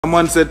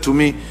Someone said to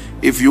me,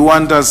 if you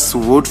want us to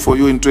vote for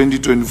you in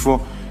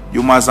 2024,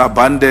 you must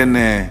abandon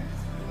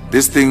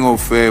this thing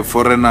of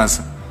foreigners.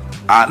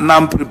 Now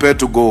I'm prepared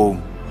to go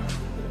home.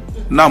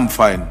 Now I'm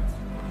fine.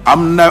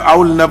 I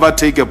will never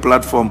take a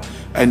platform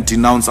and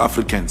denounce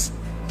Africans.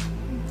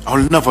 I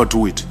will never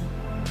do it.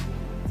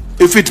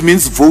 If it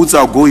means votes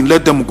are going,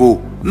 let them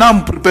go. Now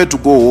I'm prepared to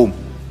go home.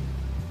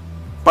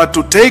 But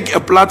to take a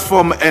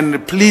platform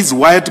and please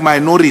white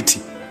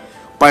minority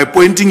by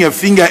pointing a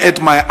finger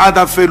at my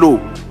other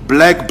fellow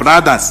black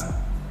brothers,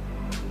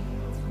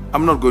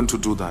 I'm not going to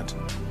do that.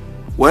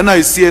 When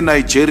I see a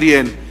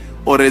Nigerian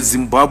or a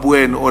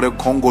Zimbabwean or a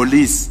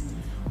Congolese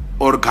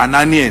or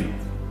Ghanaian,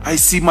 I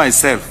see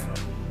myself.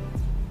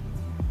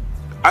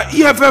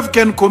 EFF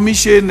can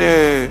commission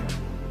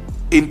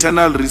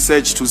internal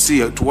research to see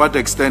to what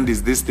extent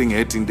is this thing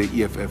hurting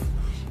the EFF.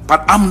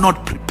 But I'm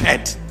not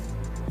prepared.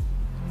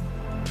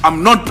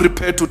 I'm not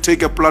prepared to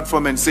take a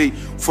platform and say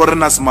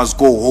foreigners must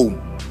go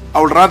home.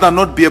 I would rather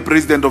not be a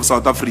president of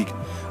South Africa.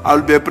 I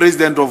will be a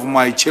president of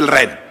my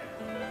children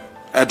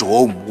at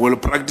home. We'll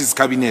practice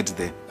cabinet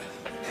there.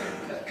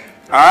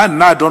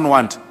 No, I don't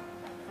want.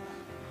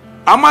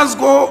 I must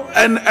go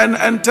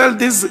and tell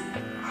these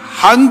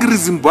hungry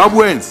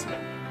Zimbabweans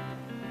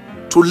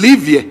to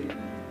live here.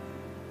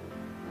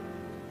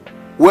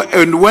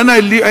 And when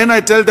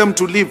I tell them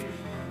to leave,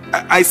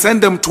 I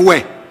send them to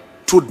where?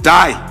 To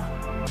die.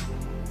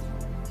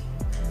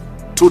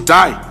 To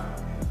die.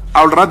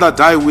 I would rather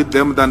die with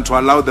them than to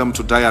allow them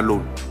to die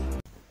alone.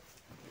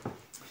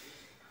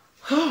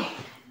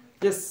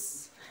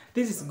 Yes,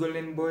 this is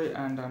Golden Boy,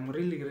 and I'm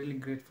really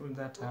grateful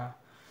that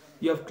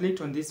you have clicked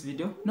on this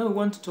video. Now we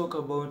want to talk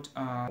about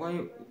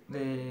why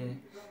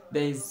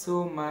there is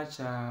so much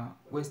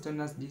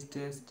Westerners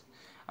distaste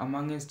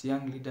amongst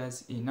young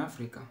leaders in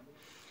Africa.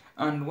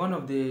 And one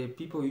of the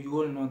people you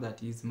all know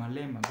that is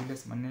MALEMA,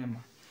 Julius Malema.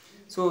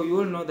 So you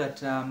all know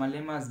that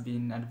MALEMA has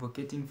been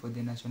advocating for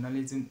the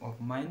nationalism of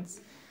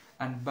mines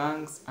and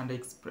banks and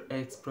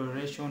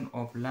exploration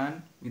of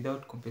land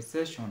without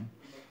compensation,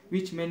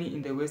 which many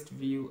in the West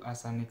view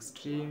as an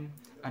extreme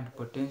and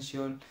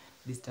potential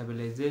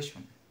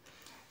destabilization.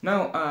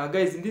 Now,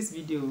 guys, in this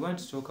video, we want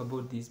to talk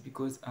about this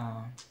because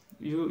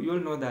you all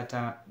know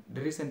that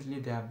recently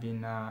there have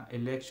been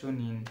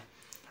election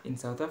in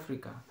South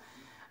Africa.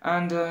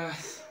 And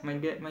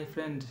my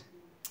friend,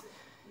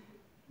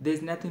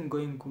 there's nothing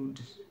going good.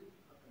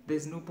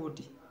 There's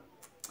nobody.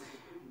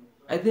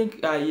 I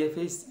think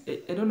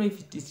EFS, I don't know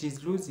if it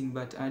is losing,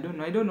 but I don't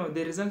know.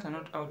 The results are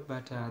not out,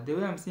 but the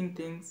way I'm seeing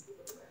things,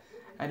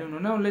 I don't know.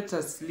 Now let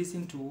us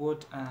listen to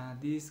what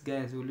these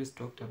guys always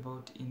talked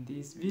about in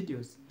these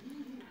videos.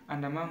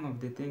 And among of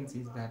the things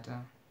is that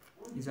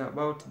is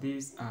about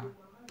these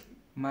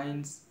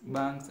mines,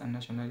 banks, and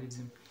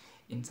nationalism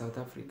in South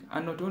Africa.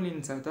 And not only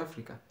in South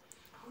Africa,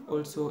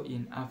 also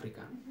in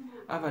Africa.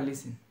 Have a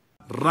listen.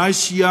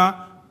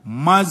 Russia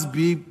must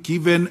be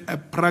given a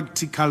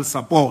practical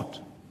support.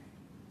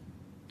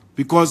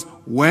 Because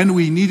when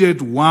we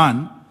needed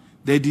one,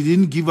 they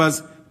didn't give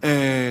us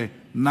a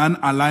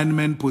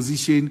non-alignment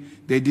position.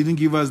 They didn't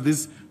give us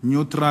this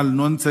neutral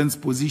nonsense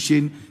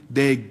position.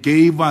 They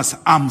gave us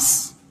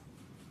arms.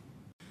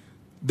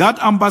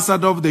 That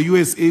ambassador of the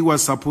USA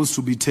was supposed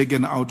to be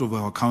taken out of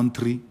our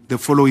country the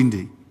following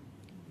day.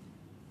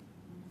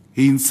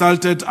 He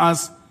insulted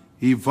us.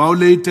 He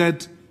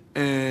violated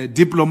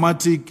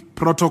diplomatic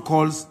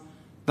protocols.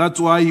 That's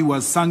why he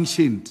was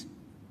sanctioned.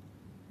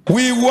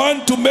 We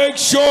want to make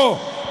sure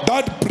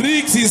that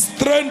BRICS is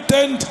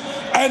strengthened,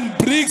 and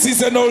BRICS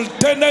is an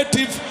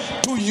alternative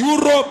to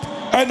Europe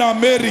and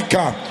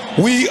America.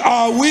 We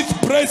are with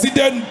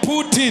President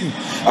Putin,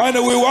 and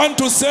we want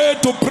to say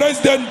to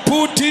President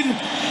Putin,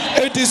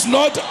 it is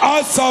not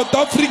us South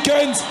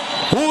Africans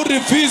who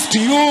refused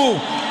you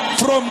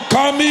from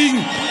coming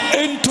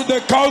into the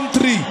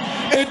country.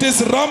 It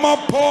is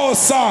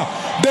Ramaphosa,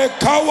 the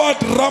coward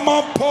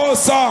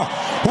Ramaphosa,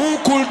 who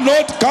could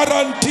not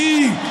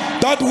guarantee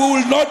that we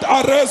will not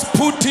arrest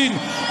Putin.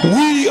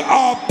 We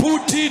are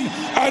Putin,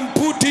 and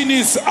Putin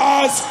is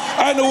us,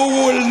 and we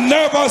will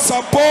never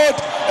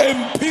support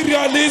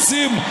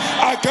imperialism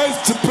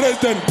against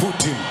President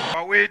Putin. We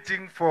are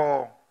waiting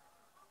for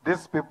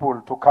these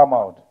people to come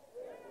out,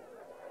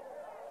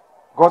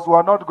 because we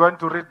are not going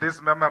to read this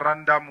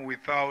memorandum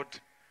without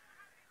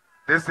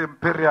these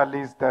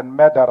imperialists and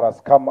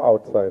murderers come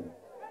outside.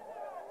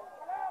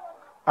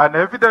 And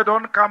if they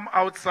don't come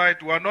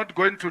outside, we are not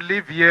going to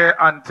live here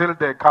until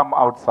they come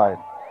outside.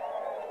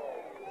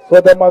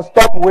 So they must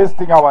stop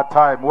wasting our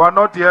time. We are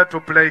not here to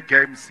play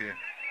games here.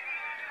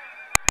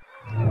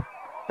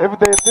 If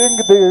they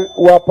think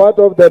we are part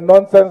of the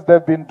nonsense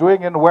they've been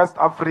doing in West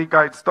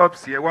Africa, it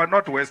stops here. We are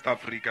not West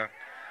Africa.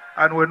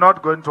 And we're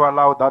not going to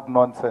allow that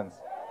nonsense.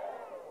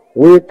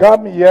 We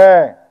come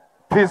here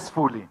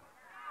peacefully.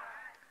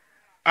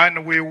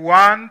 And we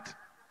want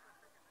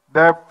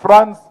the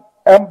France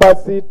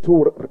embassy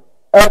to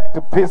act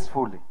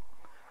peacefully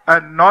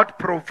and not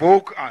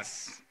provoke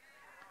us.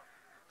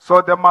 So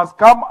they must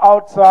come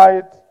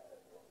outside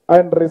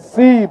and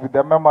receive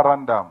the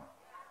memorandum.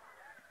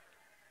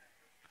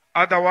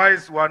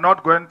 Otherwise, we are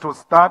not going to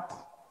start.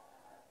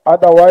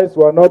 Otherwise,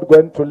 we are not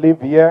going to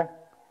live here.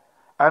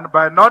 And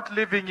by not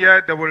living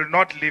here, they will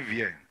not live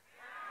here.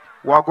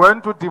 We are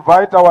going to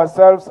divide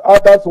ourselves.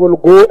 Others will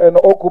go and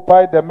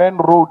occupy the main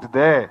road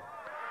there.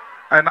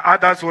 And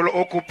others will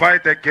occupy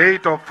the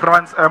gate of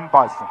France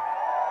embassy.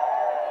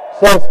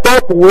 So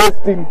stop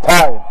wasting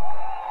time.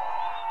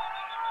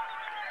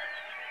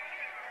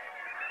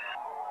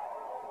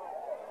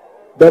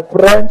 The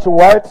French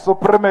white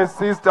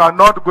supremacists are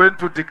not going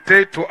to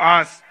dictate to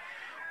us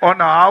on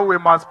how we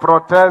must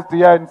protest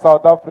here in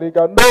South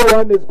Africa. No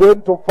one is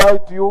going to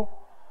fight you.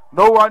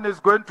 No one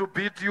is going to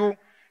beat you.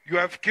 You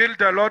have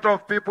killed a lot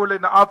of people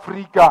in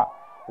Africa.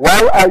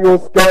 Why are you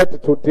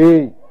scared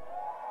today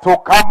to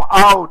come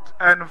out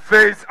and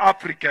face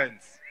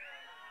Africans?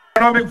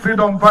 Economic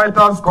Freedom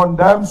Fighters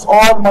condemns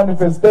all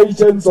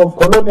manifestations of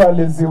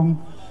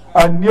colonialism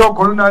and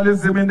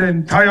neo-colonialism in the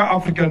entire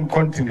African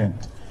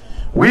continent.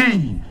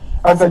 We,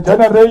 as a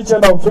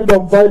generation of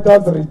freedom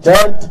fighters,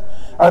 reject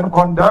and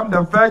condemn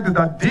the fact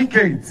that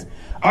decades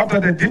after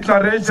the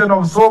declaration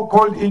of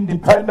so-called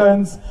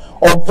independence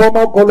of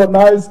former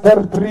colonized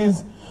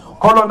territories,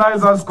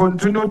 colonizers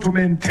continue to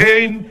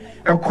maintain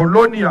a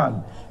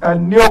colonial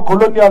and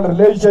neo-colonial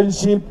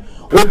relationship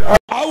with us.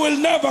 I will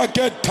never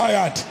get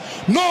tired.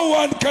 No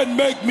one can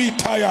make me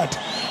tired.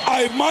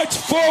 I march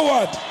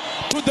forward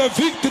to the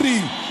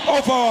victory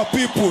of our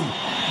people.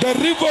 The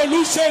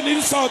revolution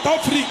in South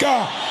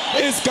Africa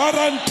is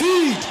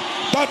guaranteed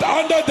that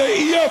under the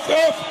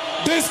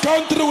EFF, this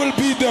country will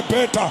be the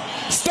better.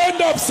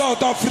 Stand up,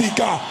 South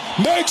Africa.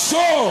 Make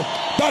sure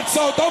that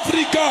South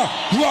Africa,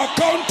 you are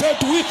counted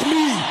with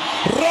me.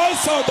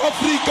 Rise, South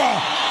Africa.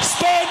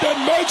 Stand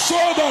and make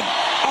sure that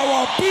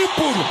our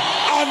people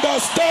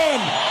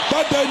understand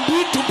that they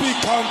need to be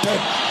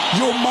counted.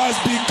 You must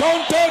be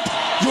counted.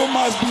 You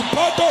must be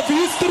part of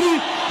history.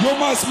 You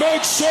must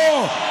make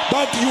sure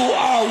that you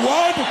are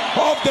one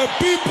of the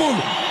people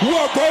who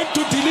are going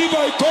to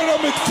deliver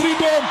economic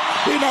freedom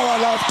in our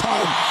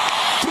lifetime.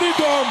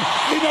 Freedom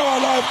in our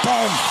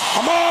lifetime.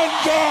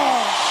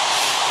 Amanda!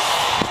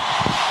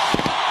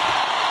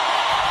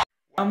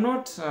 I'm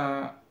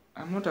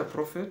not a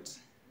prophet,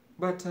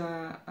 but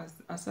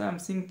as I am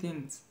seeing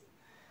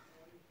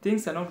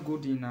things are not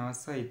good in our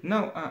side.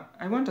 Now,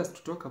 I want us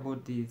to talk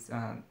about this.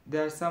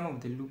 There are some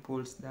of the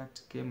loopholes that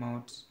came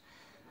out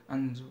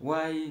and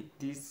why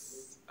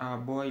this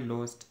boy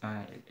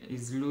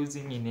is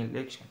losing in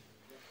election.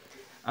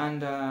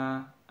 And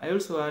I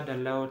also heard a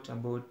lot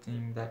about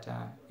him that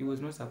he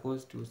was not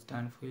supposed to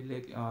stand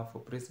for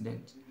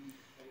president.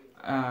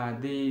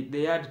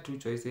 They had two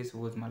choices,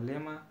 was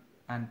Malema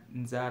and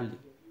Nzazi,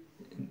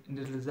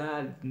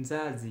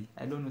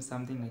 I don't know,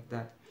 something like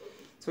that.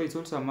 So it's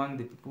also among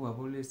the people who have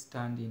always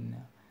stand in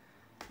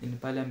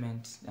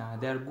parliament.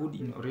 They are good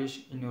in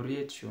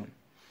oration.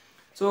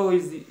 So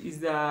is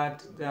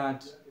that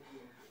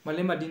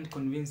Malema didn't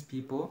convince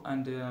people,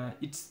 and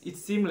it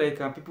seemed like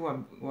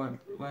people were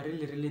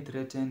really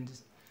threatened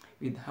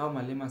with how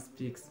Malema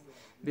speaks.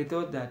 They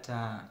thought that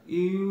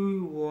he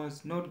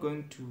was not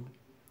going to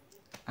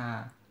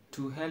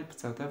help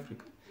South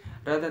Africa,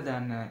 rather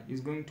than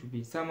is going to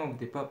be some of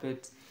the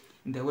puppets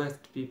in the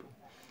West people.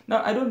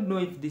 Now, I don't know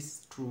if this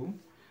is true,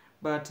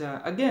 but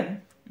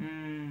again,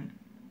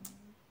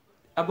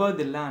 about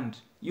the land,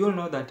 you all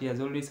know that he has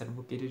always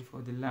advocated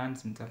for the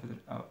lands in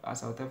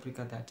South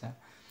Africa, that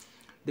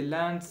the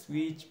lands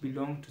which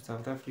belong to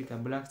South Africa,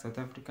 black South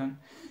African,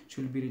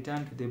 should be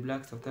returned to the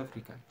black South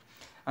African.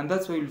 And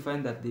that's why you'll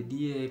find that the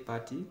DA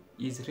party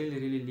is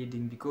really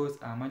leading, because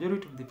a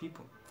majority of the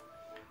people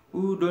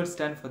who don't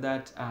stand for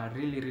that are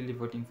really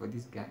voting for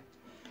this guy.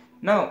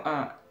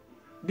 Now,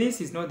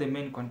 this is not the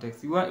main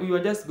context. We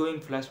were just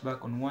going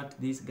flashback on what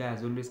this guy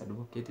has always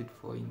advocated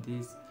for in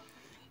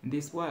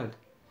this world.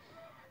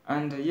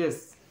 And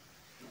yes,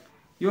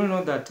 you all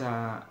know that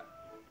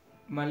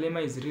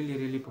Malema is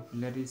really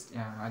popularist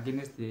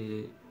against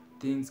the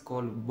things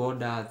called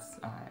borders.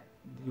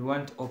 You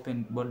want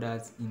open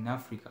borders in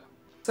Africa.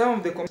 Some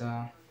of the comments,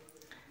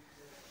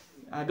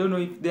 I don't know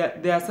if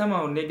they are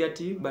somehow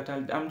negative, but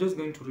I'm just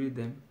going to read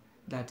them.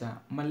 That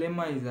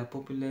Malema is a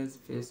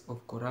populist face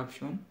of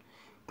corruption,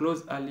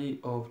 close ally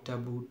of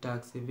taboo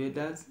tax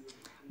evaders,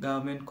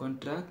 government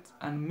contracts,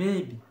 and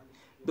maybe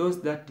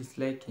those that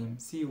dislike him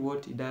see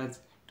what he does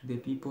to the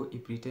people he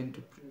pretends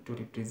to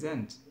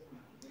represent.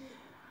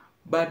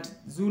 But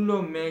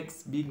Zulu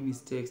makes big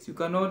mistakes. You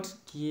cannot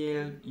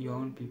kill your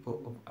own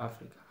people of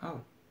Africa.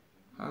 How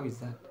is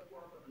that?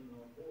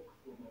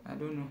 I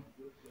don't know.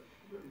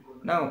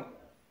 Now,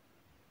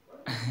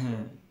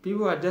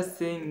 people are just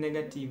saying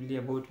negatively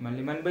about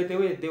Malema. And by the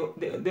way,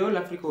 the whole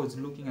Africa was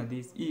looking at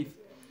this, if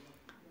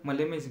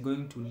Malema is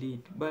going to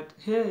lead. But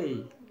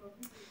hey,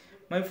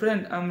 my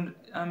friend, I'm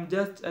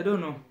just, I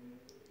don't know.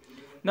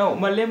 Now,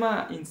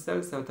 Malema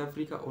insults South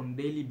Africa on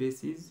daily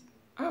basis.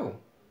 How?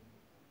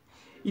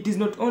 It is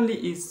not only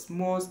his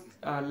most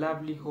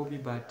lovely hobby,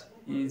 but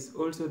is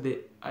also the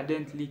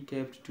ardently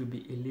kept to be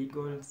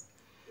illegals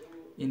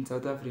in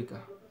South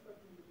Africa.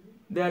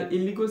 There are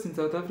illegals in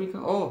South Africa.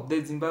 Oh,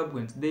 the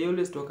Zimbabweans. They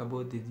always talk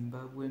about the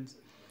Zimbabweans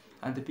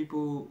and the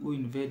people who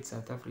invade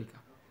South Africa.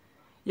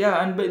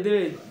 Yeah, and but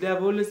they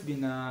have always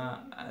been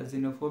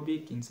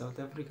xenophobic in South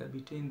Africa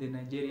between the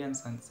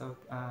Nigerians and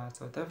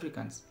South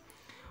Africans,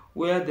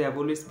 where they have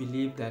always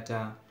believed that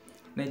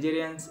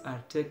Nigerians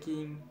are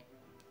taking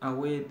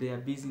away their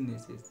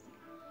businesses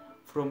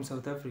from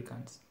South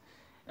Africans.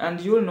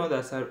 And you all know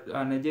that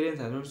Nigerians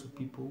are also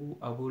people who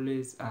are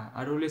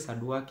always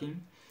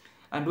hardworking,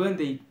 and when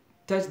they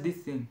touch this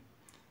thing,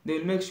 they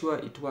will make sure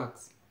it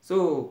works.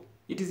 So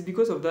it is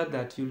because of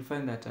that you'll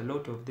find that a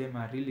lot of them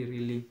are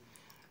really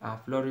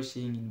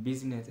flourishing in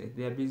business.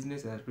 Their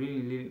business are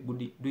really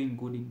doing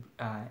good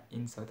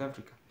in South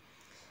Africa.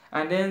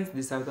 And then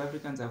the South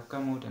Africans have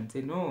come out and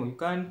said, no, you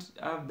can't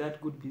have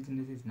that good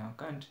businesses now,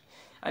 can't.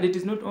 And it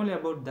is not only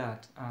about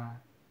that.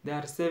 There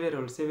are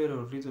several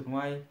reasons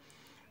why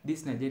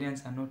these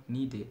Nigerians are not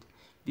needed.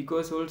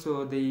 Because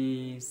also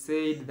they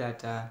said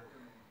that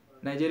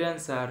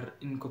Nigerians are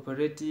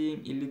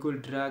incorporating illegal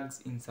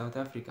drugs in South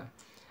Africa.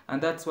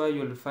 And that's why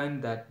you'll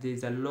find that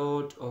there's a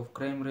lot of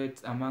crime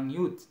rates among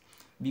youth,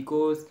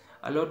 because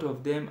a lot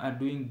of them are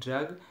doing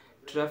drug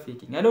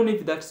trafficking. I don't know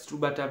if that's true,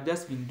 but I've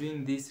just been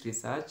doing this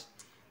research,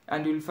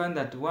 and you'll find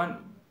that one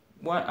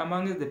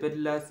among the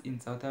peddlers in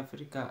South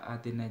Africa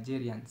are the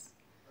Nigerians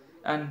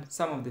and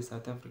some of the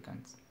South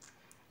Africans.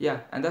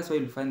 Yeah, and that's why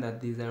you'll find that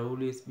these are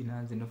always been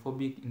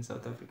xenophobic in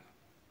South Africa.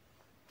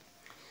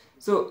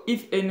 So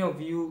if any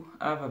of you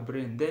have a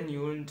brain, then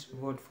you won't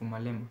vote for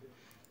Malema.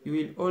 You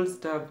will all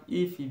starve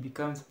if he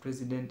becomes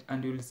president,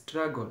 and you will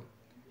struggle.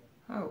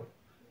 How?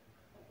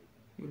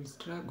 You will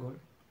struggle?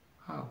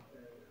 How?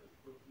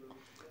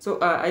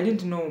 So I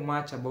didn't know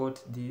much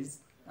about this,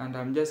 and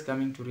I'm just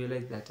coming to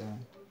realize that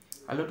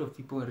a lot of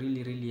people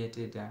really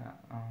hated.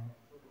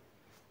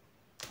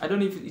 I don't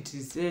know if it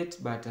is it,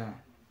 but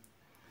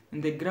in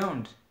the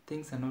ground,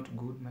 things are not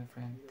good, my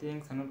friend.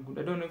 Things are not good.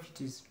 I don't know if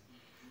it is.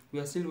 We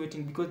are still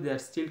waiting because they are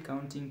still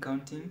counting.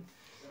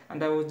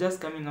 And I was just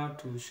coming out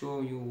to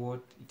show you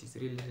what it is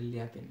really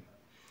happening.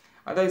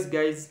 Otherwise,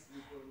 guys,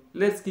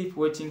 let's keep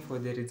watching for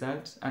the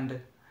result, and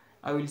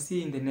I will see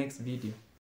you in the next video.